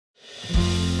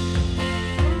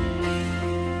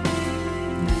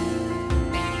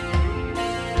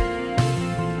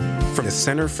the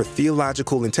Center for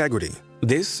Theological Integrity.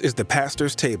 This is the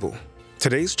Pastor's Table.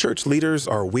 Today's church leaders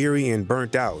are weary and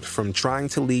burnt out from trying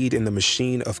to lead in the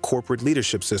machine of corporate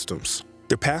leadership systems.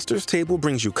 The Pastor's Table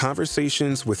brings you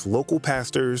conversations with local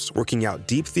pastors working out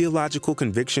deep theological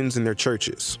convictions in their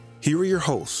churches. Here are your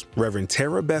hosts, Reverend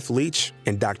Tara Beth Leach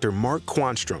and Dr. Mark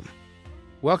Quanstrom.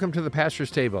 Welcome to the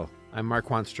Pastor's Table. I'm Mark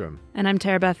Quanstrom. And I'm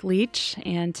Tara Beth Leach.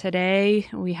 And today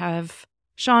we have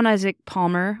Sean Isaac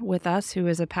Palmer with us, who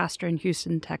is a pastor in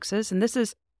Houston, Texas. And this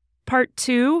is part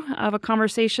 2 of a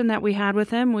conversation that we had with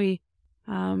him. We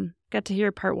got to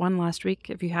hear part 1 last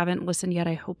week. If you haven't listened yet,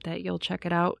 I hope that you'll check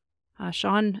it out.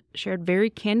 Sean shared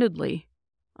very candidly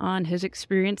on his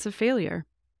experience of failure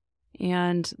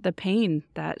and the pain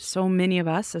that so many of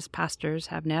us as pastors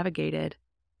have navigated.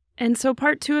 And so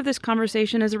part 2 of this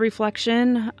conversation is a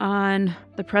reflection on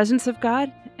the presence of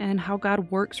God and how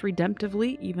God works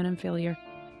redemptively, even in failure.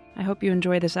 I hope you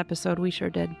enjoy this episode. We sure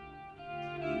did.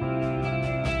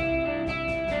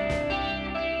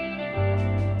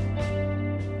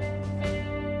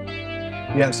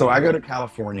 Yeah, so I go to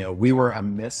California. We were a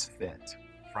misfit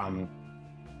from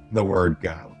the word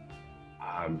go.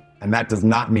 And that does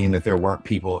not mean that there weren't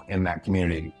people in that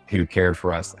community who cared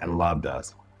for us and loved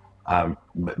us.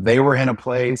 But they were in a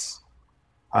place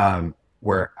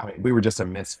where we were just a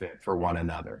misfit for one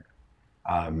another.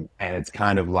 And it's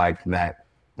kind of like that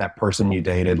person you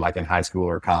dated like in high school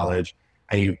or college,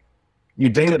 and you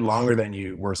dated longer than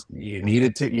you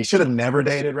needed to. You should have never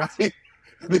dated, right?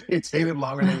 You dated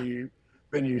longer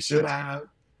than you should have.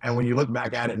 And when you look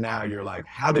back at it now, you're like,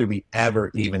 how did we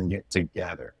ever even get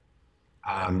together?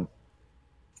 But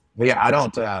yeah, I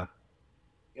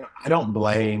don't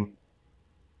blame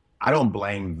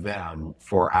them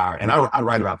for and I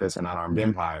write about this in Unarmed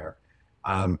Empire.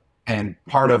 And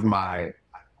part of my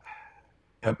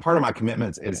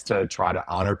commitments is to try to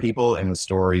honor people in the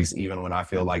stories, even when I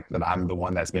feel like that I'm the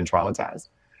one that's been traumatized.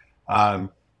 I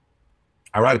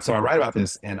write about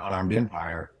this in Unarmed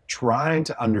Empire, trying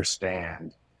to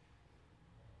understand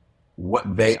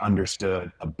what they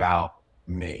understood about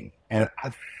me. And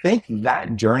I think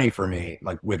that journey for me,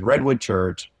 like with Redwood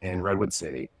Church in Redwood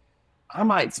City, I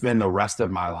might spend the rest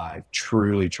of my life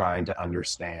truly trying to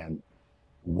understand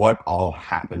what all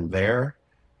happened there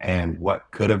and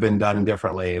what could have been done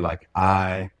differently. Like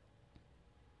I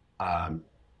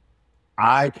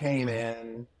came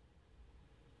in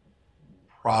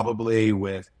probably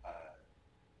with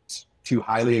too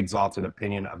highly exalted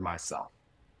opinion of myself,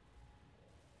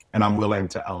 and I'm willing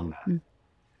to own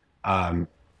that.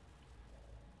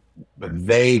 But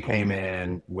they came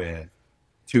in with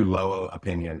too low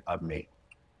opinion of me,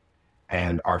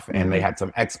 and they had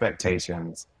some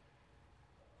expectations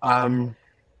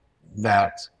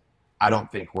that I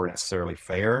don't think were necessarily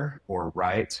fair or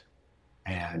right.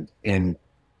 And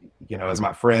as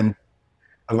my friend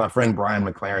Brian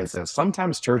McLaren says,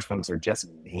 sometimes church folks are just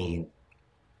mean.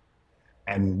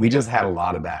 And we just had a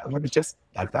lot of that. It's just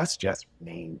like, that's just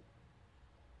mean.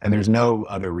 And there's no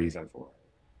other reason for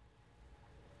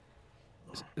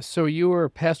it. So you were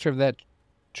pastor of that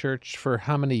church for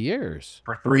how many years?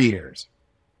 For 3 years.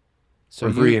 So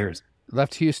for 3 years.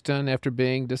 Left Houston after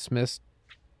being dismissed,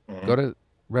 go to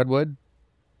Redwood,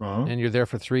 and you're there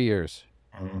for 3 years.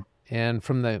 And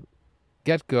from the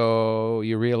get-go,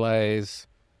 you realize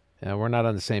we're not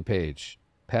on the same page.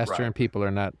 Pastor and people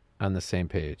are not on the same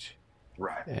page.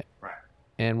 Right.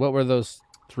 And what were those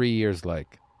 3 years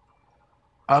like?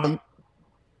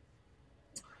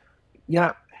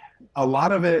 Yeah, a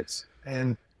lot of it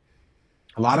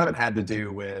had to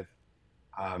do with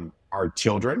our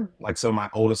children. Like, so my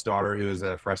oldest daughter, who is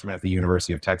a freshman at the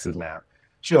University of Texas now,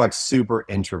 she's like super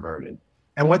introverted.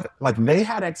 And they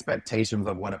had expectations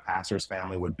of what a pastor's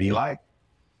family would be like.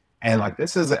 And like,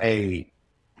 this is a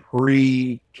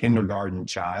pre-kindergarten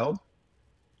child.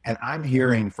 And I'm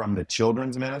hearing from the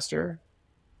children's minister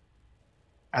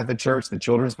at the church, the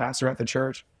children's pastor at the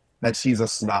church, that she's a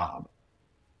snob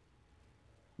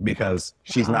because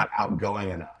she's not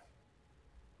outgoing enough,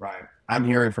 right? I'm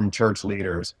hearing from church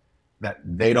leaders that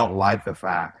they don't like the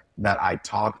fact that I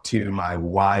talk to my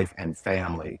wife and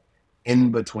family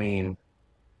in between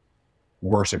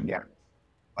worship gatherings.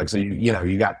 Like, so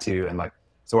you got to, and like,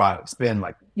 so I spend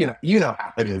like, you know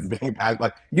how it is being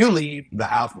like, you leave the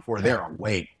house before they're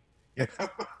awake,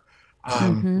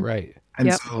 Right.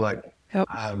 And so like,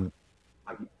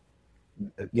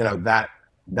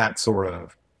 that sort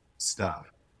of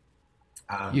stuff.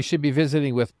 You should be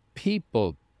visiting with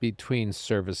people between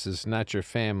services, not your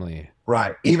family.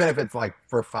 Right. Even if it's like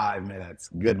for 5 minutes,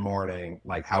 good morning,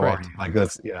 like, how are you? Like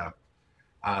this,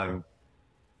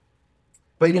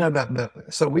 but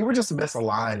so we were just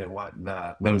misaligned in what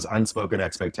those unspoken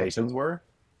expectations were.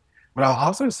 But I'll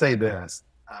also say this,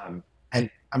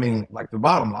 and I mean, like the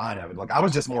bottom line of it, like I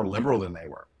was just more liberal than they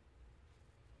were.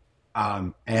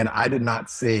 And I did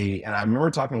not see, and I remember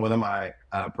talking with one of my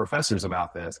professors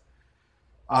about this.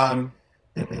 And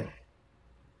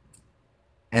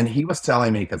he was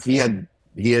telling me, because he had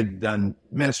done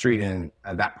ministry in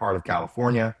that part of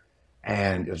California,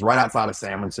 and it was right outside of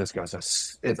San Francisco. So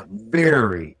it's a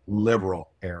very liberal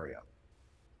area.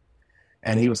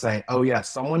 And he was saying, oh yeah,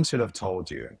 someone should have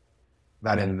told you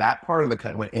that in that part of the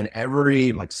country, in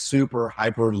every like super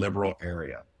hyper liberal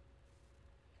area,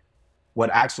 what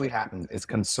actually happens is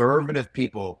conservative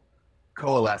people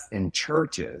coalesce in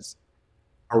churches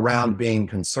around being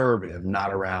conservative,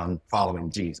 not around following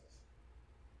Jesus.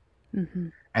 Mm-hmm.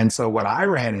 And so what I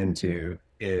ran into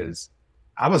is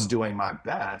I was doing my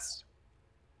best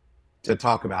to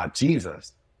talk about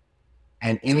Jesus,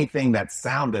 and anything that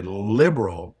sounded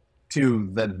liberal to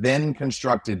the then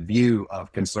constructed view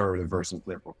of conservative versus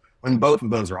liberal, when both of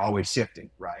those are always shifting,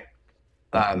 right?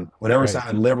 Whatever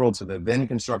sounded liberal to the then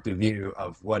constructed view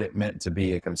of what it meant to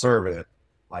be a conservative,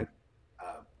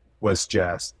 was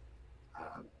just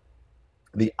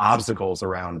the obstacles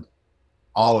around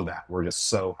all of that were just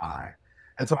so high.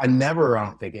 And so I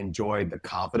don't think, enjoyed the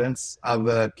confidence of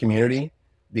the community,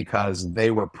 because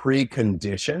they were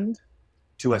preconditioned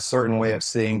to a certain way of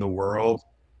seeing the world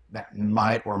that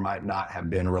might or might not have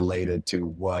been related to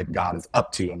what God is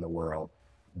up to in the world.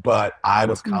 But I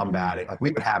was combating, like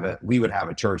we would have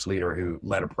a church leader who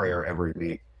led a prayer every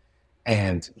week,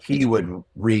 and he would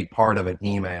read part of an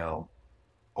email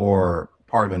or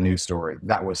part of a news story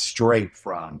that was straight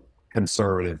from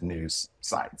conservative news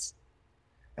sites.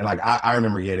 And like, I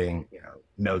remember getting,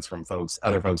 notes from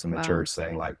other folks in the church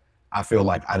saying like, I feel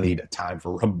like I need a time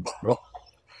for rebuttal.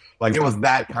 Like it was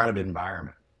that kind of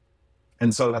environment.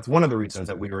 And so that's one of the reasons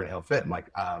that we were in Hill Fit. Like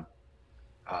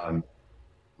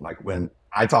when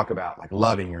I talk about like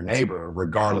loving your neighbor,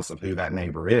 regardless of who that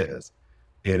neighbor is,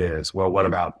 it is, well, what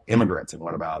about immigrants, and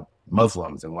what about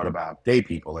Muslims, and what about gay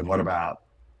people, and what about.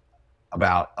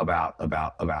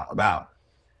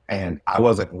 And I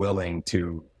wasn't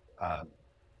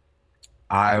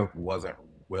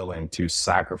willing to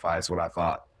sacrifice what I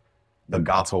thought the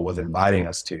gospel was inviting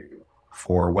us to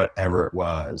for whatever it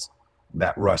was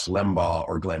that Rush Limbaugh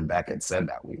or Glenn Beck had said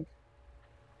that week.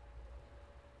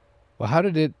 Well, how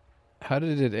did it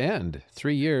end?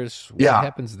 3 years. What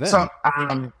happens then? So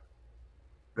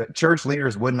the church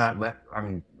leaders would not let,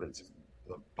 the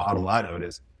bottom line of it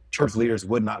is church leaders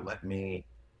would not let me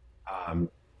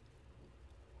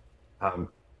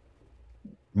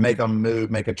make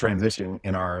a transition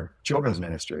in our children's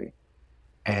ministry.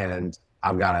 And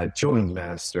I've got a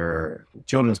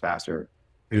children's pastor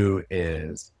who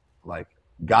is like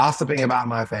gossiping about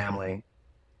my family,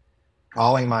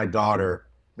 calling my daughter,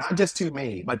 not just to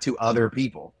me, but to other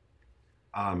people,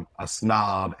 a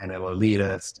snob and an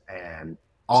elitist and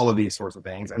all of these sorts of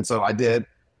things. And so I did,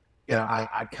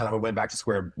 I kind of went back to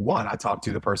square one. I talked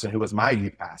to the person who was my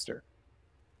youth pastor,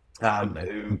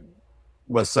 who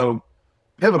was so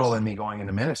pivotal in me going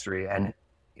into ministry. And,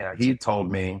 he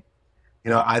told me,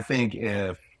 I think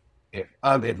if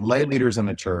lay leaders in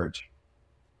the church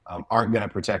aren't going to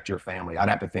protect your family, I'd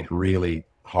have to think really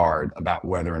hard about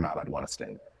whether or not I'd want to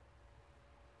stay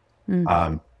there.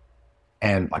 Mm-hmm.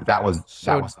 And like that was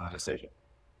the decision.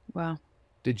 Wow.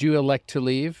 Did you elect to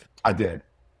leave? I did.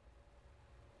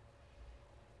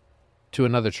 To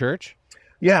another church?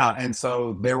 Yeah, and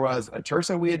so there was a church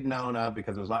that we had known of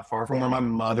because it was not far from where my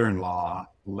mother-in-law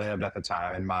lived at the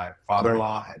time, and my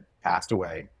father-in-law had passed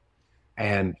away.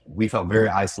 And we felt very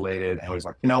isolated, and we was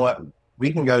like, you know what,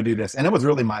 we can go do this. And it was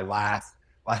really my last,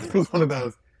 it was one of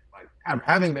those,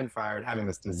 having been fired, having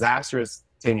this disastrous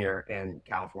tenure in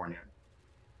California.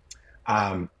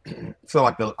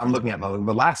 So I'm looking at the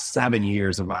last 7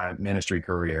 years of my ministry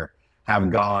career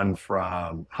have gone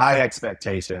from high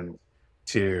expectations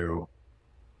to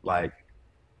the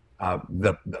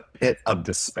pit of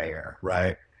despair,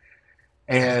 right?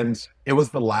 And it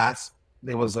was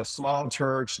it was a small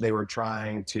church. They were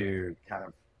trying to kind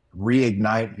of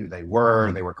reignite who they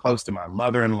were. They were close to my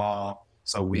mother-in-law,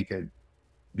 so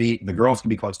the girls could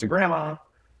be close to grandma.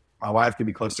 My wife could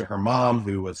be close to her mom,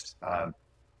 who was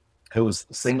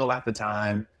single at the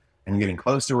time and getting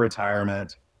close to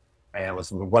retirement. And it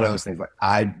was one of those things,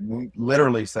 I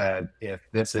literally said, if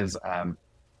this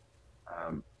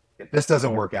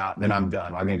doesn't work out, then I'm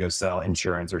done. I'm going to go sell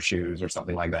insurance or shoes or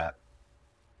something like that.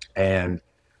 And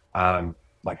less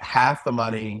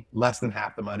than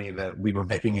half the money that we were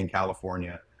making in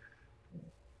California.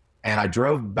 And I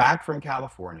drove back from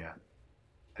California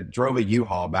drove a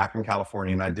U-Haul back from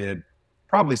California, and I did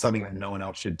probably something that no one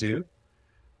else should do,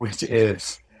 which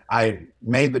is I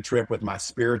made the trip with my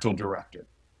spiritual director.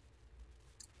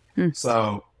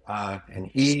 So, and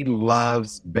he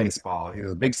loves baseball. He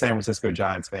was a big San Francisco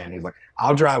Giants fan. He's like,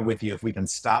 I'll drive with you if we can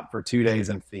stop for 2 days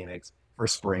in Phoenix for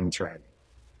spring training.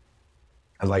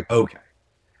 I was like, okay,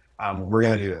 we're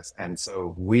going to do this. And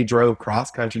so we drove cross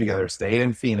country together, stayed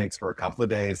in Phoenix for a couple of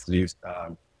days to do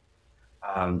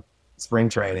spring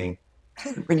training.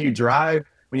 When you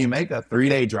make a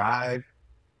 3-day drive,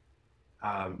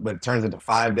 but it turns into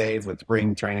 5 days with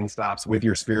spring training stops with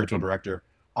your spiritual director,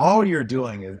 all you're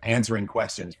doing is answering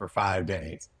questions for 5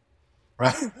 days,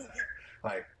 right?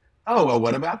 Like, oh, well,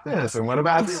 what about this? And what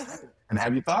about this? And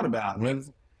have you thought about it?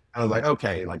 And I was like,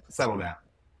 okay, like, settle down.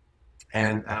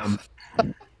 And,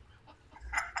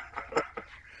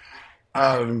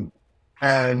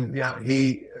 and yeah,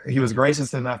 he was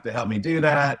gracious enough to help me do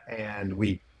that. And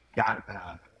we got,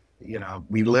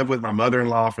 we lived with my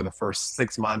mother-in-law for the first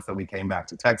 6 months that we came back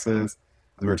to Texas.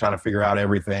 We were trying to figure out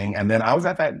everything. And then I was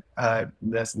at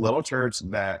this little church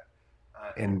that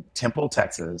in Temple,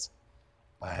 Texas,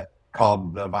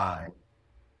 called The Vine.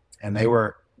 And they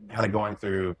were kind of going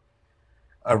through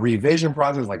a revision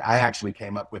process. Like, I actually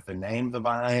came up with the name The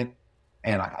Vine,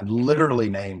 and I literally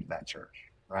named that church,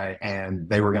 right? And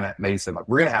they said, like,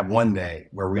 we're going to have one day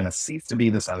where we're going to cease to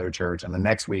be this other church, and the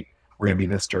next week we're going to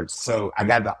be this church. So I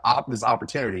got this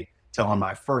opportunity to, on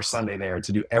my first Sunday there,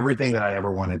 to do everything that I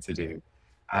ever wanted to do.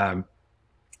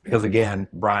 Because again,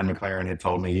 Brian McLaren had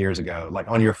told me years ago, like,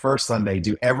 on your first Sunday,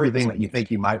 do everything that you think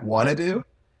you might want to do.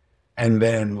 And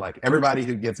then, like, everybody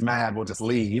who gets mad will just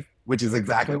leave, which is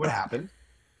exactly what happened.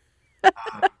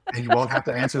 And you won't have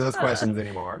to answer those questions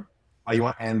anymore.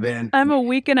 And then I'm a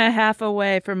week and a half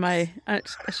away from my,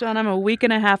 Sean, I'm a week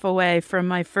and a half away from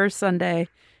my first Sunday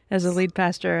as a lead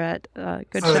pastor at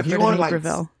Good Shepherd in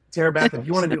Naperville. Like, Tara Beth, if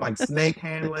you want to do like snake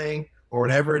handling or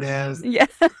whatever it is. Yeah.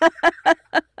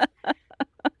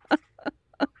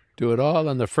 Do it all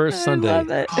on the first Sunday. I love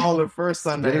it. All the first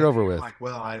Sunday. Get it over with. Like,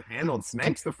 well, I handled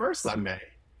snakes the first Sunday.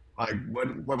 Like,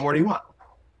 what more do you want?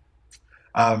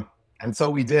 And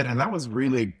so we did, and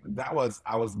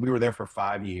we were there for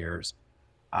 5 years.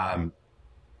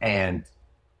 And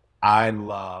I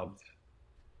loved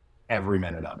every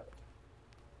minute of it.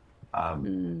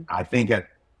 I think at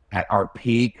our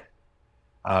peak,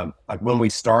 like when we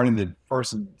started the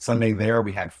first Sunday there,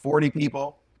 we had 40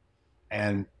 people.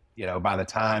 And, by the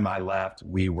time I left,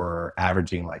 we were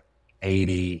averaging like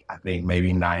 80, I think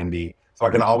maybe 90. So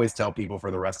I can always tell people for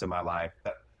the rest of my life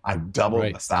that I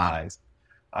doubled the size.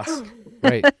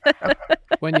 Right.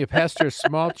 When you pastor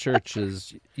small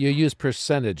churches, you use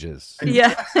percentages.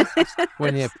 Yeah.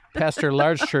 When you pastor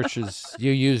large churches,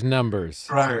 you use numbers.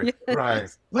 Right.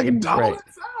 Like a double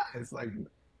size. Like,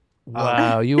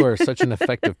 wow, you are such an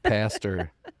effective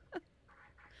pastor.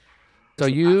 So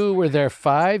you were there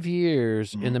 5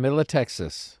 years in the middle of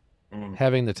Texas,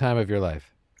 having the time of your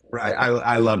life. Right.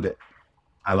 I loved it.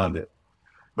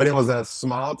 But it was a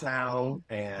small town,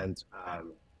 and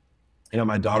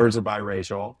my daughters are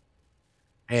biracial,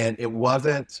 and it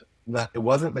wasn't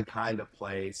the kind of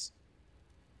place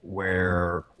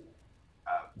where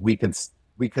we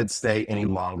could stay any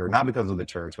longer, not because of the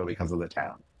church, but because of the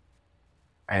town.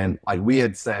 And like we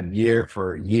had said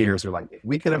for years, we're like, if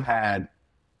we could have had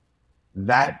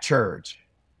that church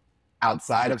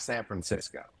outside of San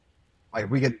Francisco, like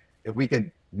if we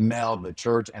could meld the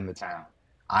church and the town,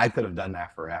 I could have done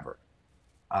that forever.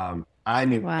 I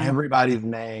knew everybody's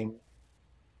name.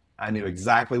 I knew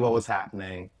exactly what was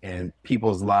happening in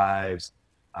people's lives.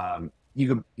 I'd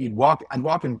walk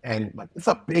in, and like, it's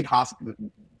a big hospital.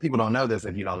 People don't know this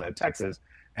if you don't know Texas.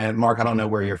 And Mark, I don't know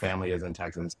where your family is in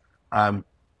Texas.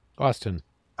 Austin.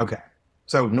 Okay.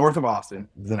 So north of Austin,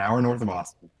 it's an hour north of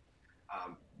Austin.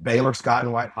 Baylor Scott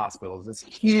and White Hospital is this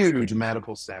huge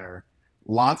medical center.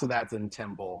 Lots of that's in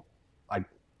Temple. But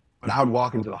I would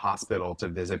walk into the hospital to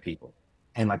visit people,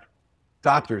 and like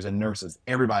doctors and nurses,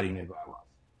 everybody knew who I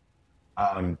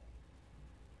was.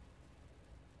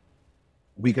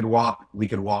 We could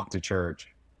walk to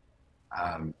church.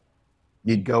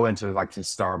 You'd go into to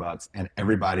Starbucks, and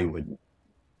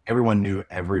everyone knew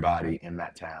everybody in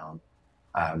that town.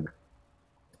 And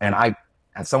I,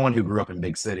 as someone who grew up in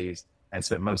big cities and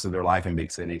spent most of their life in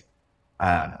big cities,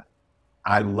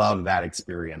 I love that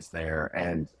experience there,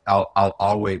 and I'll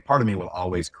always, part of me will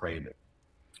always crave it.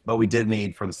 But we did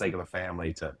need, for the sake of the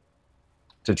family, to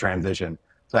transition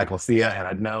to Ecclesia, and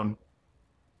I'd known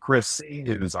Chris C.,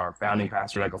 who's our founding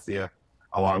pastor at Ecclesia,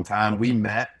 a long time. We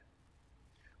met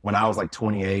when I was like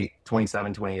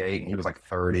 27, 28, and he was like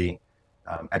 30.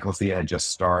 Ecclesia had just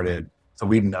started. So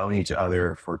we've known each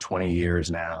other for 20 years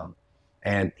now.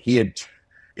 And he had,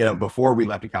 before we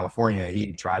left to California,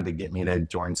 he tried to get me to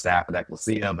join staff at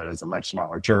Ecclesia, but it was a much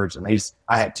smaller church. And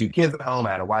I had 2 kids at home.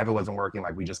 I had a wife that wasn't working.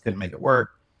 Like, we just couldn't make it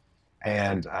work.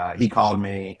 And he called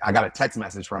me. I got a text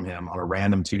message from him on a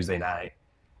random Tuesday night.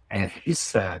 And he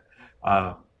said,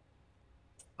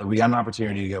 we got an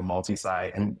opportunity to go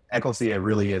multi-site. And Ecclesia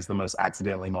really is the most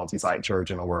accidentally multi-site church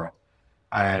in the world.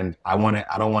 And I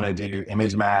don't want to do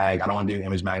image mag. I don't want to do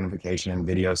image magnification and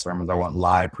video sermons. I want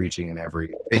live preaching in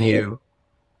every venue.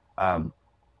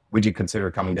 Would you consider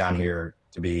coming down here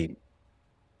to be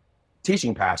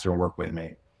teaching pastor and work with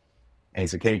me? And he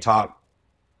said, can you talk?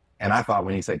 And I thought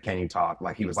when he said, can you talk?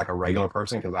 Like, he was like a regular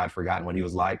person, because I'd forgotten what he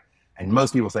was like. And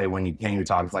most people say can you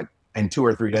talk? It's like in 2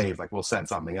 or 3 days, like, we'll set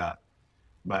something up.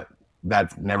 But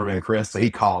that's never been Chris. So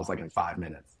he calls like in 5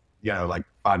 minutes, like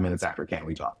 5 minutes after, can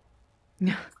we talk?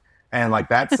 Yeah. And like,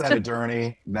 that set a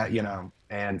journey that,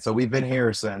 and so we've been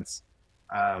here since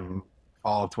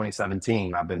fall of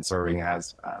 2017. I've been serving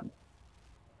as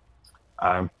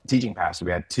teaching pastor.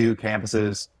 We had 2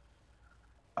 campuses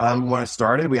when I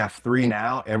started. We have 3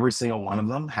 now. Every single one of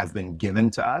them has been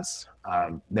given to us.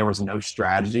 There was no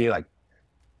strategy. Like,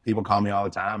 people call me all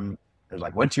the time. They're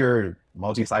like, what's your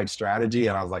multi-site strategy?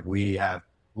 And I was like, we have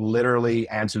literally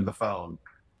answered the phone.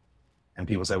 And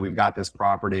people say, we've got this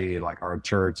property, like, our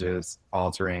church is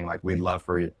faltering. Like, we'd love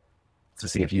for you to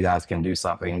see if you guys can do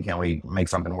something, and can we make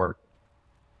something work?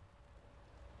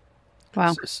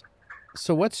 Wow.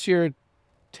 So what's your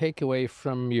takeaway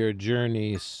from your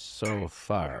journey so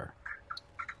far?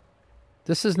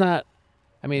 This is not,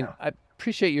 I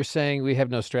appreciate you're saying we have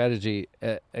no strategy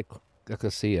at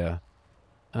Ecclesia.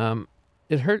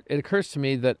 It occurs to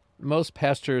me that most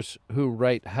pastors who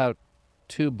write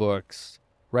how-to books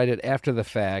write it after the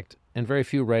fact, and very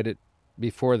few write it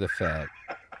before the fact.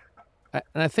 And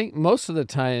I think most of the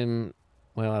time,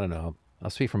 well, I don't know, I'll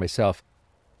speak for myself,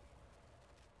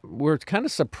 we're kind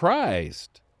of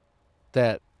surprised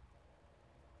that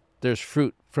there's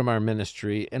fruit from our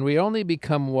ministry, and we only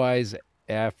become wise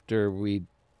after we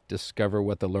discover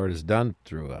what the Lord has done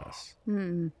through us.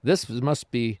 Mm. This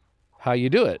must be how you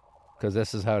do it, because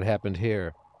this is how it happened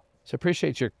here. So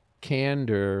appreciate your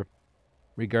candor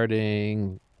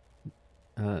regarding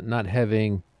not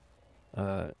having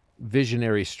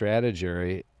visionary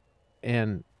strategy,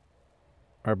 and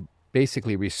are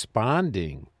basically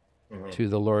responding to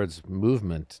the Lord's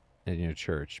movement in your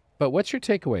church. But what's your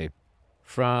takeaway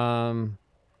from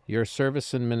your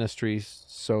service and ministry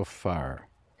so far?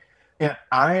 Yeah,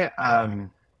 I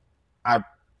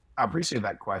appreciate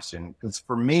that question, because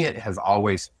for me, it has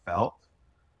always felt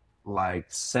like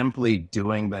simply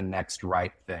doing the next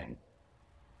right thing.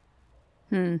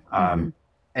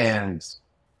 And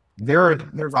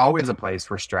there's always a place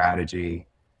for strategy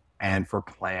and for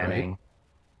planning.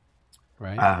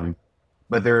 Right.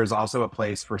 But there is also a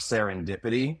place for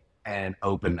serendipity and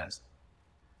openness.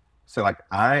 So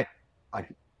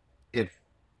if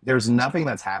there's nothing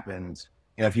that's happened,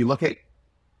 if you look at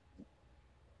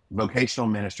vocational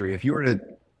ministry, if you were to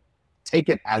take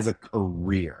it as a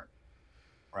career,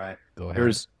 right? Go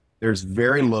ahead. There's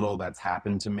very little that's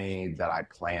happened to me that I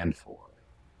planned for.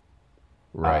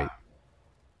 Right.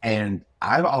 And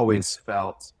I've always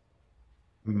felt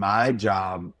my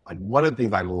job, like, one of the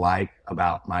things I like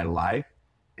about my life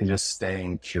is just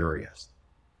staying curious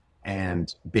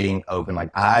and being open. Like,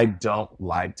 I don't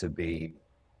like to be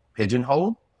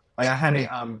pigeonholed. Like, I had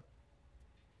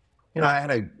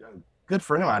a good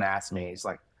friend of mine ask me, he's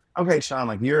like, okay, Sean,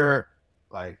 like,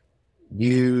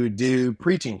 you do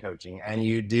preaching coaching and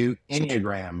you do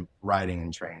Enneagram writing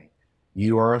and training.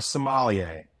 You are a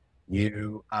sommelier.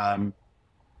 You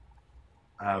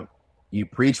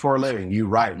preach for a living. You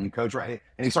write. You coach. Right.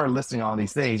 And he started listing all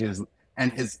these things.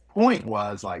 And his point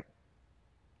was, like,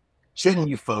 shouldn't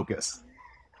you focus?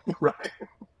 Right.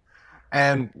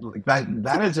 And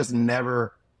that has just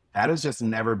never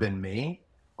been me.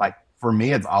 Like, for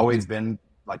me, it's always been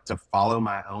like to follow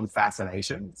my own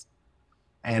fascinations.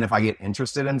 And if I get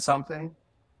interested in something,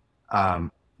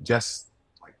 just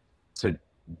like to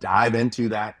dive into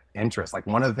that interest. Like,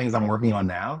 one of the things I'm working on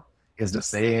now is to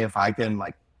say if I can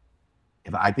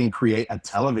create a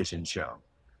television show.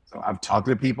 So I've talked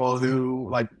to people who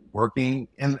like working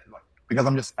in, because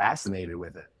I'm just fascinated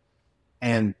with it.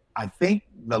 And I think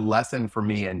the lesson for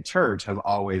me in church has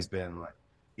always been like,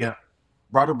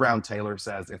 Robert Brown Taylor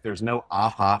says, if there's no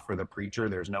aha for the preacher,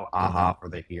 there's no aha for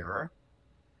the hearer.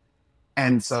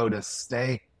 And so to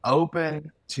stay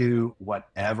open to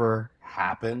whatever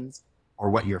happens, or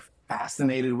what you're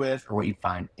fascinated with, or what you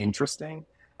find interesting.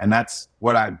 And that's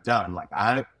what I've done. Like,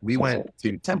 we went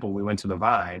to Temple, we went to the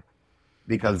Vine,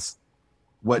 because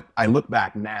what I look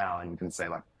back now and you can say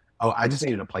like, oh, I just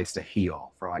needed a place to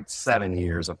heal for like 7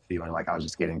 years of feeling like I was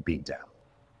just getting beat down.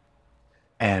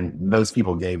 And those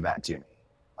people gave that to me.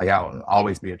 Like, I will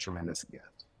always be a tremendous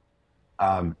gift.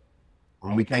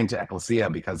 When we came to Ecclesia,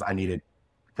 because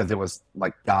it was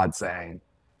like God saying,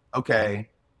 okay,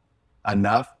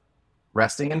 enough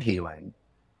resting and healing.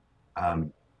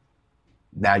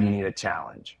 Now you need a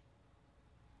challenge.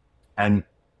 And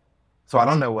so I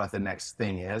don't know what the next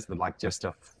thing is, but like just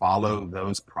to follow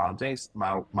those promptings,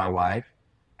 my wife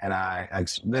and I,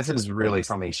 this is really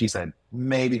something she said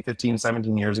maybe 15,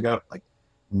 17 years ago, like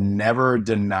never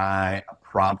deny a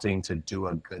prompting to do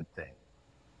a good thing.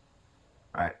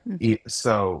 Right. Mm-hmm.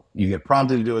 So you get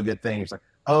prompted to do a good thing. It's like,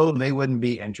 oh, they wouldn't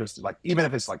be interested. Like, even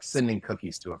if it's like sending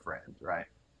cookies to a friend, right?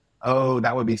 Oh,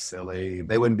 that would be silly.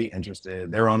 They wouldn't be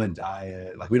interested. They're on a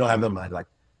diet. Like, we don't have the money. Like,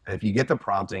 if you get the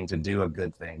prompting to do a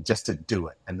good thing, just to do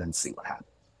it and then see what happens.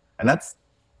 And that's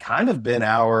kind of been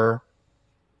our,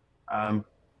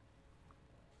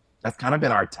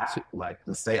 tack, like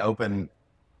to stay open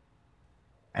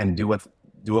and do what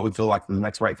we feel like the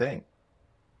next right thing.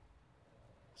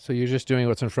 So you're just doing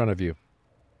what's in front of you.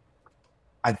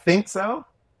 I think so.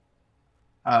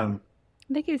 I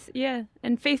think he's,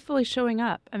 and faithfully showing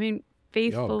up. I mean,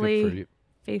 faithfully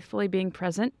being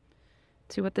present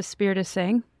to what the Spirit is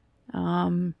saying.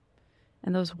 And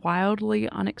those wildly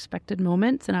unexpected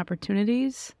moments and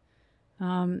opportunities,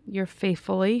 you're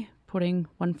faithfully putting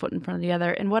one foot in front of the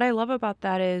other. And what I love about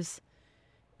that is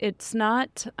it's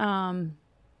not,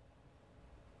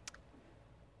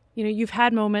 you've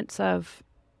had moments of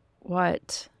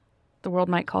what the world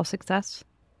might call success.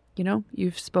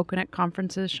 You've spoken at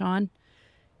conferences, Sean.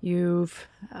 You've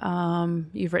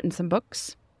written some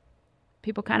books.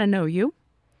 People kind of know you.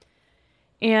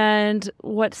 And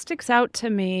what sticks out to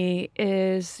me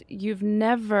is you've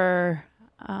never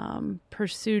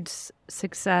pursued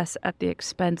success at the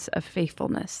expense of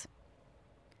faithfulness.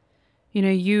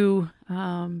 You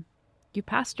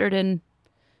pastored in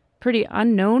pretty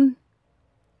unknown,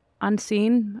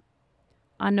 unseen,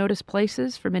 unnoticed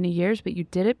places for many years, but you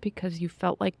did it because you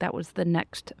felt like that was the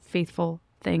next faithful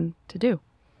thing to do.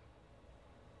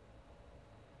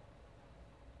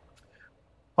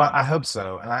 Well, I hope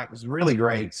so. And it was really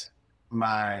great.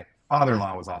 My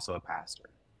father-in-law was also a pastor.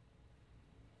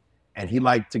 And he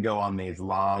liked to go on these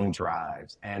long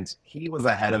drives. And he was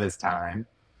ahead of his time.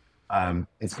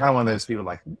 It's kind of one of those people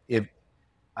like, if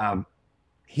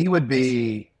he would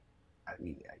be,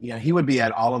 he would be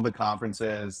at all of the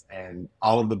conferences and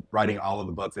writing all of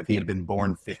the books if he had been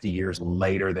born 50 years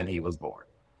later than he was born.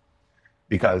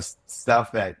 Because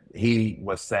stuff that he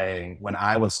was saying when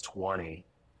I was 20,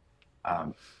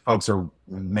 folks are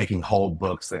making whole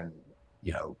books and,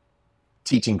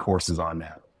 teaching courses on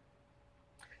now.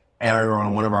 And I remember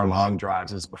on one of our long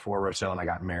drives, this was before Rochelle and I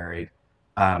got married,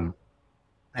 and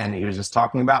he was just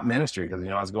talking about ministry because,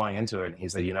 I was going into it. And he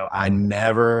said, I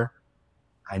never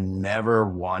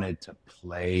wanted to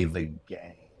play the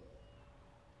game.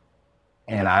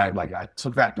 And I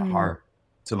took that to heart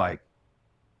to like,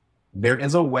 there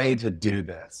is a way to do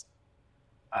this.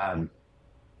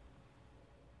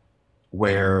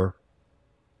 Where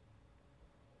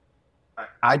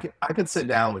I could sit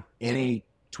down with any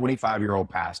 25-year-old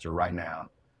pastor right now,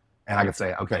 and I could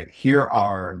say, okay, here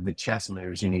are the chess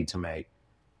moves you need to make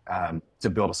to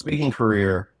build a speaking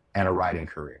career and a writing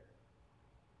career.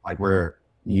 Like where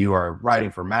you are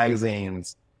writing for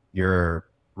magazines, you're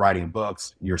writing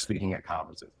books, you're speaking at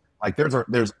conferences. Like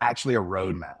there's actually a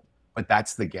roadmap, but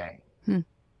that's the game.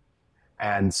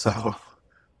 And so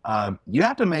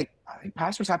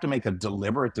pastors have to make a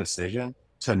deliberate decision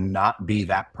to not be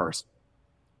that person.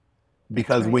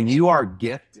 Because when you are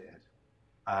gifted,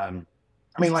 I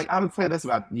would say this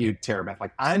about you, Tara Beth,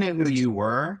 like I knew who you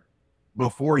were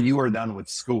before you were done with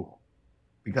school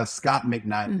because Scott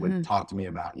McKnight would talk to me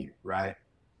about you, right?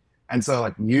 And so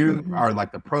like you are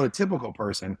like the prototypical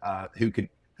person who could,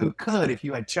 if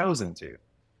you had chosen to,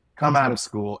 come out of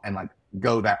school and like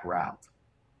go that route.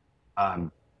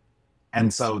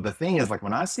 And so the thing is, like,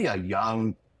 when I see a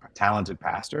young, talented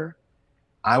pastor,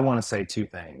 I want to say two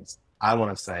things. I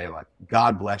want to say, like,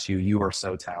 God bless you. You are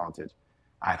so talented.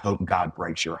 I hope God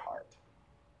breaks your heart.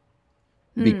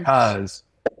 Because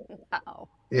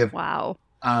if I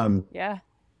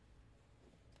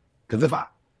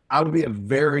would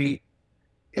be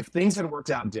if things had worked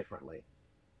out differently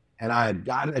and I had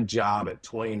gotten a job at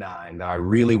 29 that I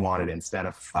really wanted instead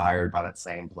of fired by that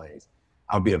same place,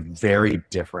 I would be a very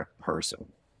different person.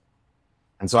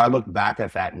 And so I look back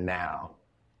at that now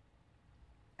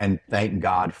and thank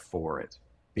God for it,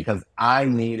 because I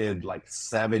needed like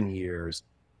 7 years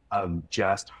of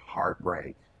just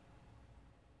heartbreak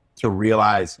to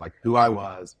realize like who I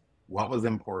was, what was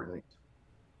important,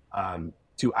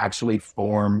 to actually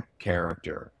form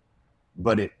character.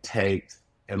 But it takes,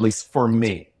 at least for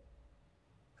me,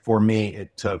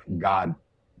 it took God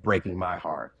breaking my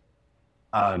heart.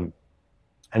 And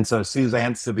so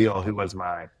Suzanne Seville, who was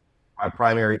my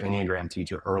primary Enneagram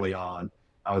teacher early on,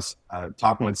 I was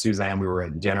talking with Suzanne. We were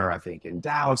at dinner, I think, in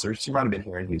Dallas, or she might have been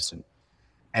here in Houston.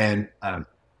 And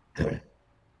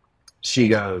she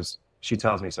tells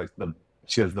me,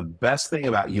 she goes, the best thing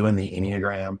about you and the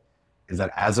Enneagram is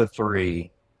that as a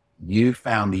 3, you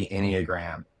found the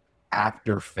Enneagram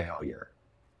after failure,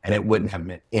 and it wouldn't have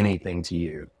meant anything to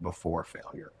you before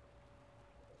failure.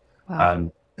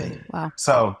 Wow. Wow.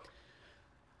 So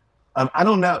I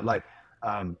don't know, like,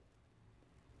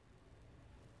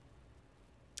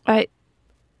 I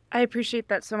appreciate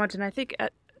that so much. And I think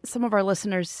some of our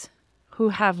listeners who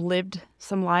have lived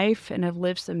some life and have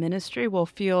lived some ministry will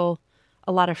feel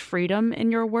a lot of freedom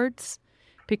in your words,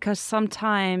 because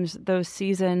sometimes those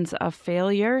seasons of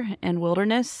failure and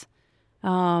wilderness,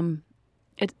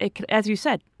 it as you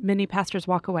said, many pastors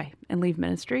walk away and leave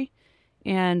ministry.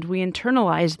 And we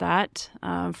internalize that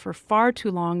for far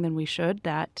too long than we should,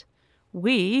 that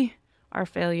we are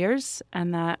failures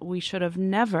and that we should have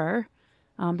never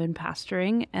been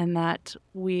pastoring and that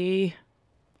we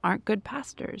aren't good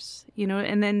pastors,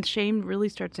 and then shame really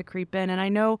starts to creep in. And I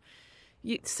know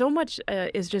so much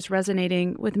is just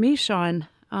resonating with me, Sean.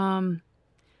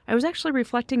 I was actually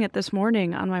reflecting it this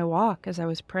morning on my walk as I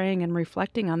was praying and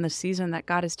reflecting on the season that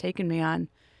God has taken me on.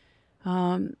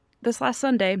 This last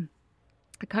Sunday,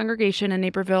 a congregation in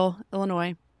Naperville,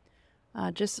 Illinois,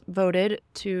 just voted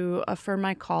to affirm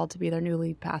my call to be their new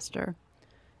lead pastor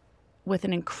with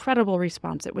an incredible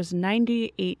response. It was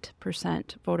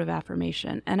 98% vote of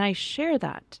affirmation. And I share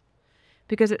that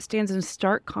because it stands in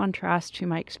stark contrast to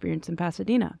my experience in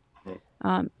Pasadena.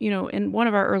 In one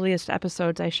of our earliest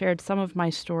episodes, I shared some of my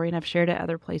story, and I've shared it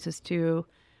other places too,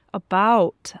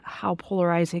 about how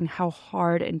polarizing, how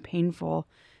hard and painful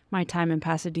my time in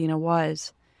Pasadena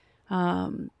was.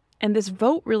 And this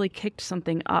vote really kicked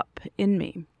something up in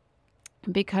me,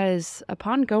 because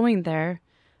upon going there,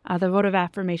 the vote of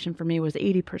affirmation for me was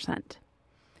 80%.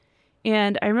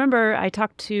 And I remember I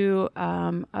talked to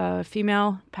a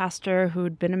female pastor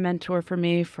who'd been a mentor for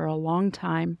me for a long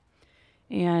time.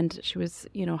 And she was,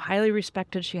 highly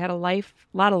respected. She had a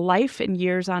lot of life and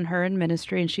years on her in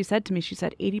ministry. And she said to me,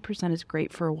 80% is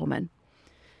great for a woman.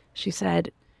 She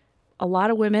said, a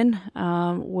lot of women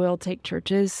will take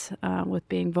churches with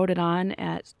being voted on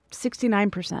at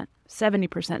 69%,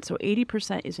 70%. So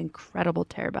 80% is incredible,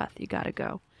 Terabeth. You got to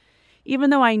go.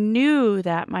 Even though I knew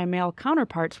that my male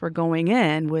counterparts were going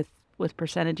in with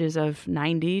percentages of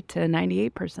 90 to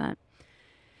 98%.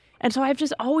 And so I've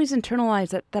just always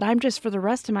internalized that I'm just, for the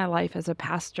rest of my life as a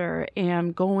pastor,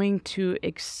 am going to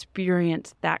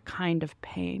experience that kind of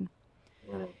pain.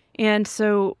 And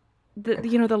so,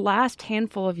 the last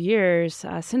handful of years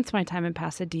since my time in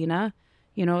Pasadena,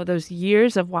 those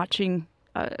years of watching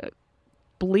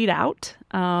bleed out,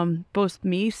 both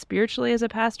me spiritually as a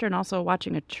pastor and also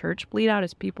watching a church bleed out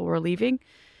as people were leaving,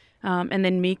 and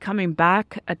then me coming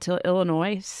back to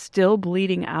Illinois, still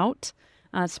bleeding out.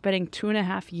 Spending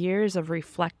 2.5 years of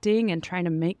reflecting and trying to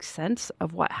make sense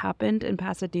of what happened in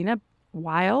Pasadena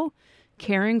while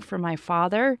caring for my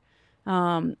father,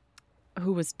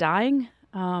 who was dying.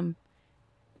 And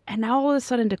now all of a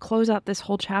sudden, to close out this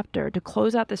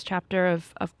chapter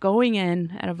of going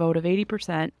in at a vote of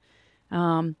 80%,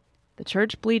 the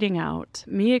church bleeding out,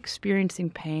 me experiencing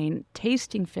pain,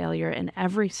 tasting failure in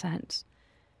every sense.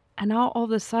 And now all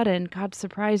of a sudden, God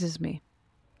surprises me,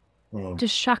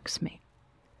 just shocks me.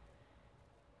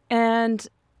 And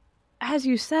as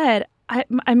you said,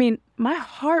 I mean, my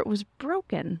heart was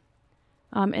broken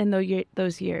in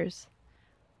those years.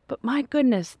 But my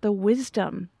goodness, the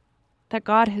wisdom that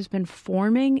God has been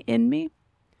forming in me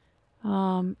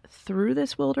through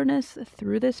this wilderness,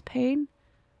 through this pain,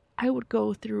 I would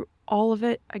go through all of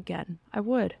it again. I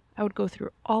would go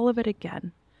through all of it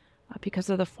again because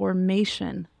of the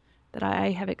formation that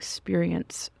I have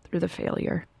experienced through the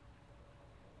failure.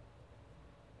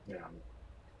 Yeah.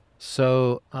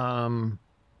 So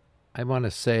I want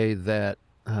to say that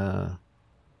the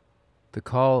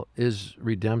call is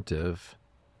redemptive,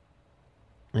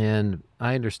 and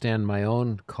I understand my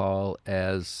own call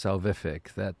as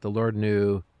salvific, that the Lord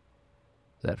knew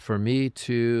that for me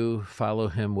to follow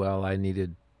him well, I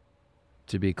needed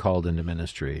to be called into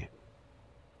ministry.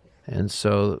 And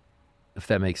so, if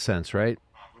that makes sense, right?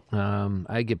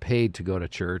 I get paid to go to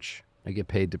church. I get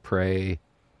paid to pray.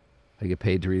 I get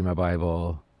paid to read my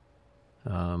Bible.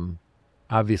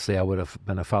 Obviously, I would have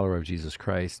been a follower of Jesus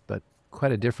Christ, but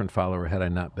quite a different follower had I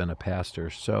not been a pastor.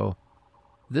 So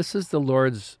this is the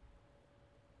Lord's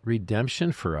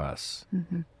redemption for us.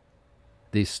 Mm-hmm.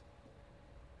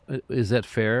 Is that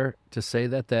fair to say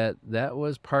that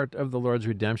was part of the Lord's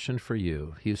redemption for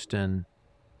you, Houston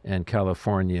and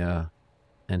California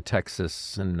and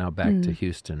Texas and now back to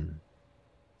Houston,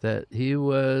 that he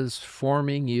was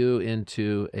forming you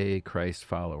into a Christ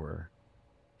follower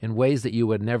in ways that you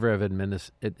would never have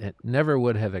never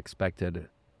would have expected.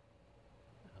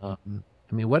 I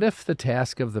mean, what if the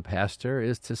task of the pastor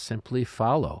is to simply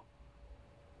follow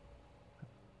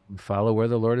where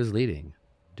the Lord is leading,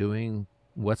 doing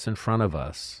what's in front of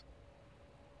us?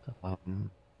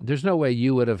 There's no way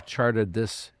you would have charted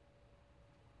this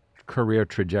career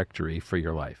trajectory for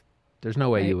your life. There's no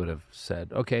way you would have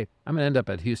said, okay, I'm going to end up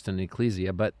at Houston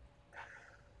Ecclesia, but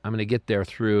I'm going to get there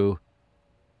through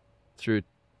two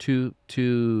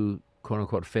quote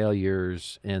unquote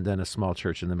failures and then a small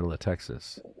church in the middle of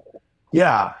Texas.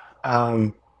 Yeah,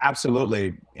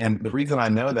 absolutely. And the reason I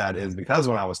know that is because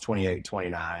when I was 28,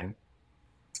 29,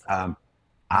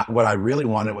 what I really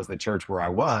wanted was the church where I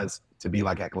was to be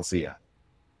like Ecclesia,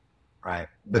 right?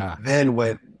 But then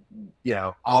when,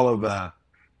 all of the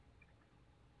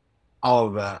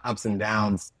ups and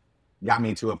downs got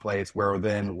me to a place where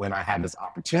then when I had this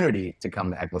opportunity to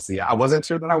come to Ecclesia, I wasn't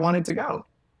sure that I wanted to go,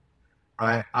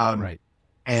 right? Right.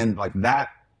 And like that,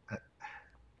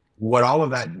 what all of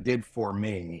that did for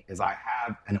me is I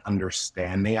have an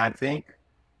understanding, I think,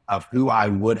 of who I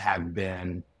would have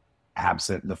been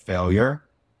absent the failure.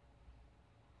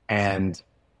 And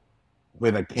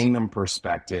with a kingdom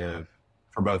perspective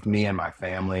for both me and my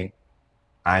family,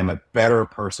 I'm a better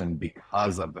person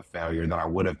because of the failure than I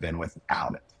would have been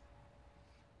without it.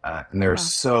 And there are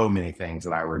so many things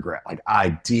that I regret. Like I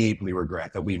deeply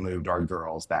regret that we moved our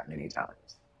girls that many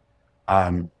times.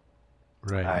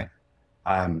 Right.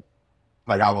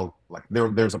 Like I will, like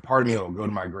there's a part of me that will go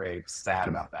to my grave sad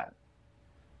about that.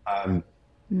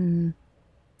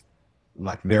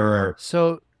 Like there are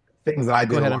things that I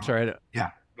did. Go ahead. I'm sorry. Yeah,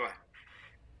 go ahead.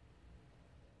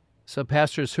 So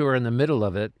pastors who are in the middle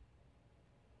of it,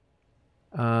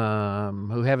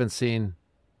 who haven't seen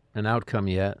an outcome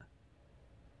yet,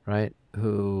 right?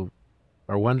 Who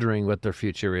are wondering what their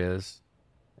future is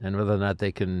and whether or not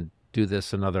they can do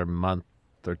this another month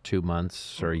or 2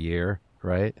 months or a year,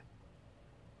 right?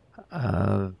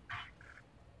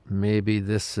 Maybe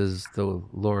this is the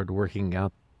Lord working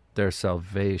out their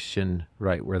salvation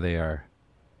right where they are.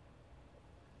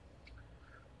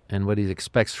 And what he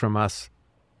expects from us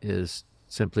is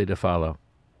simply to follow,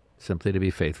 simply to be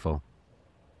faithful,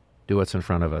 do what's in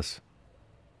front of us.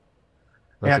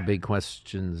 Let the big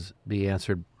questions be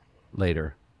answered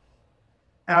later.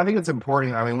 And I think it's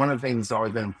important. I mean, one of the things that's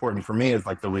always been important for me is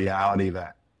like the reality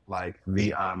that like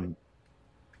the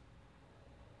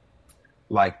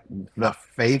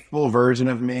faithful version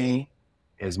of me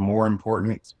is more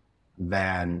important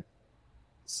than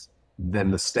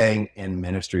the staying in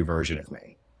ministry version of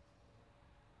me.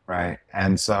 Right.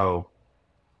 And so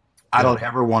I don't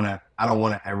want to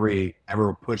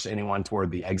ever push anyone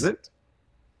toward the exit.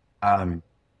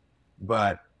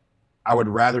 But I would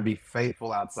rather be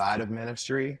faithful outside of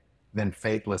ministry than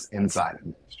faithless inside of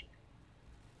ministry.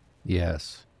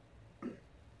 Yes.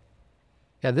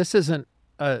 Yeah, this isn't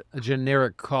a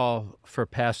generic call for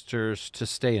pastors to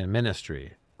stay in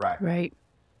ministry. Right.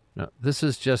 No, this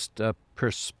is just a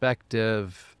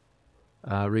perspective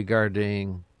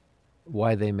regarding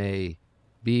why they may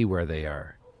be where they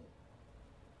are.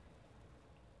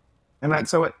 And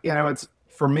that's so, it's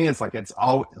for me, it's like, it's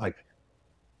all like,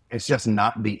 it's just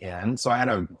not the end. So I had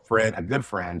a good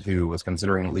friend who was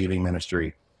considering leaving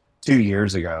ministry 2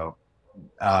 years ago.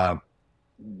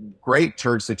 Great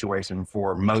church situation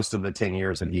for most of the 10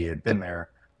 years that he had been there.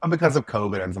 But because of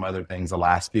COVID and some other things, the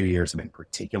last few years have been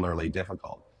particularly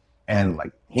difficult. And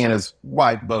like he and his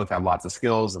wife both have lots of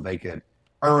skills that they could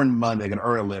earn money, they can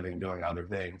earn a living doing other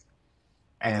things.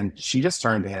 And she just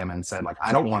turned to him and said, like,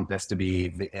 I don't want this to be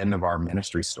the end of our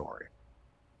ministry story.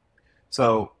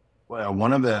 So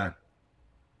one of the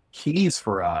keys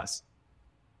for us,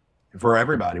 for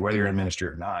everybody, whether you're in ministry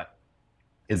or not,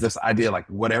 is this idea, like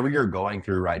whatever you're going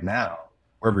through right now,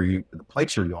 the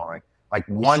place you're going, like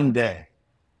one day,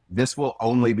 this will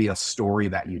only be a story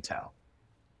that you tell.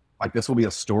 Like this will be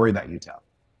a story that you tell.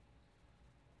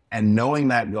 And knowing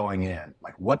that going in,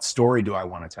 like what story do I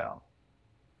want to tell?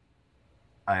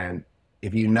 And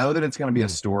if you know that it's going to be a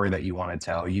story that you want to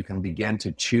tell, you can begin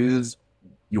to choose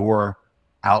your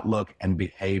outlook and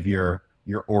behavior,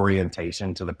 your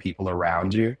orientation to the people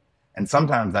around you. And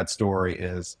sometimes that story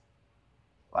is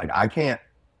Like I can't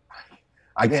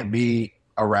be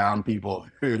around people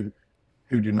who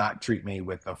do not treat me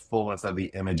with the fullness of the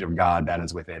image of God that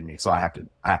is within me. So I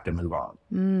have to move on.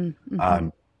 Mm-hmm.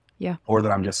 Or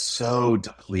that I'm just so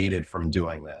depleted from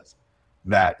doing this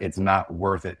that it's not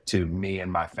worth it to me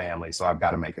and my family. So I've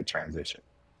got to make a transition.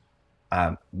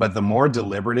 But the more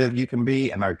deliberative you can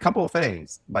be, and there are a couple of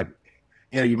things, like,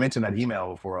 you mentioned that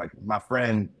email before, like my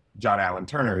friend, John Allen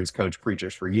Turner, who's coached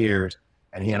preachers for years,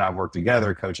 and he and I worked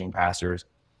together coaching pastors.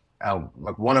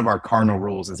 Like one of our cardinal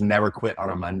rules is never quit on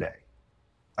a Monday,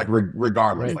 like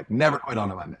regardless, Right. like never quit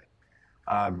on a Monday.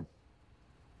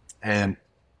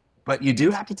 But you do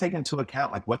have to take into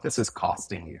account like what this is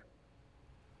costing you,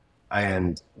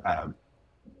 and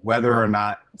whether or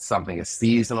not something is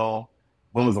seasonal.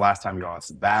 When was the last time you were on a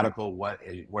sabbatical? What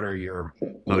are your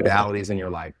modalities in your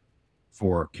life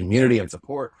for community and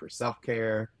support, for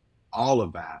self-care, all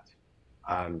of that?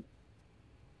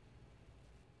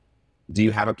 Do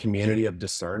you have a community of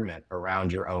discernment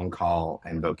around your own call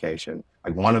and vocation?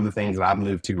 Like one of the things that I've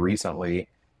moved to recently,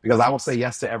 because I will say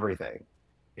yes to everything,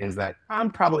 is that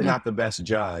I'm probably not the best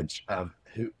judge of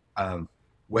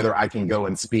whether I can go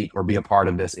and speak or be a part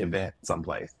of this event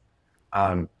someplace.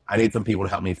 I need some people to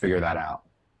help me figure that out.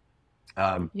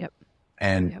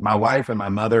 And my wife and my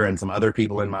mother and some other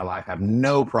people in my life have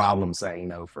no problem saying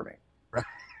no for me. Right?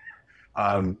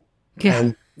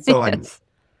 And so like,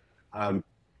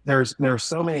 there are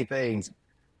so many things.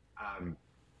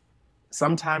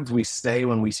 Sometimes we stay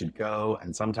when we should go,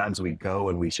 and sometimes we go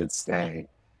when we should stay.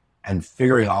 And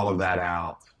figuring all of that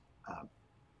out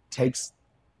takes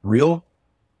real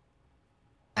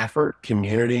effort,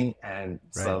 community, and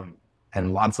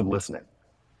lots of listening.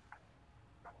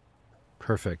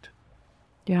 Perfect.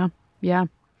 Yeah.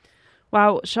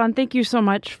 Wow, Sean, thank you so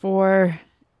much for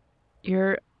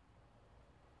your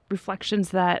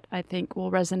reflections that I think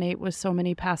will resonate with so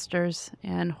many pastors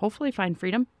and hopefully find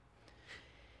freedom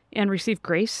and receive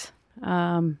grace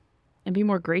and be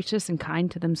more gracious and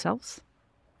kind to themselves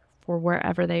for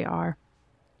wherever they are.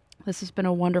 This has been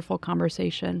a wonderful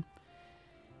conversation.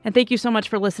 And thank you so much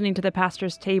for listening to the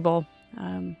Pastor's Table.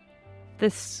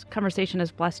 This conversation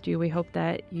has blessed you. We hope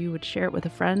that you would share it with a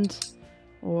friend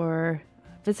or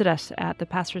visit us at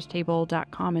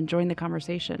thepastorstable.com and join the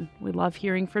conversation. We love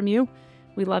hearing from you.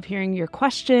 We love hearing your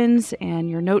questions and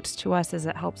your notes to us as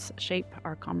it helps shape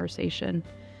our conversation.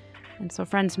 And so,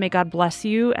 friends, may God bless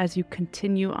you as you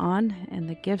continue on in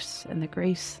the gifts and the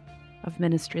grace of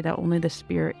ministry that only the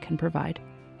Spirit can provide.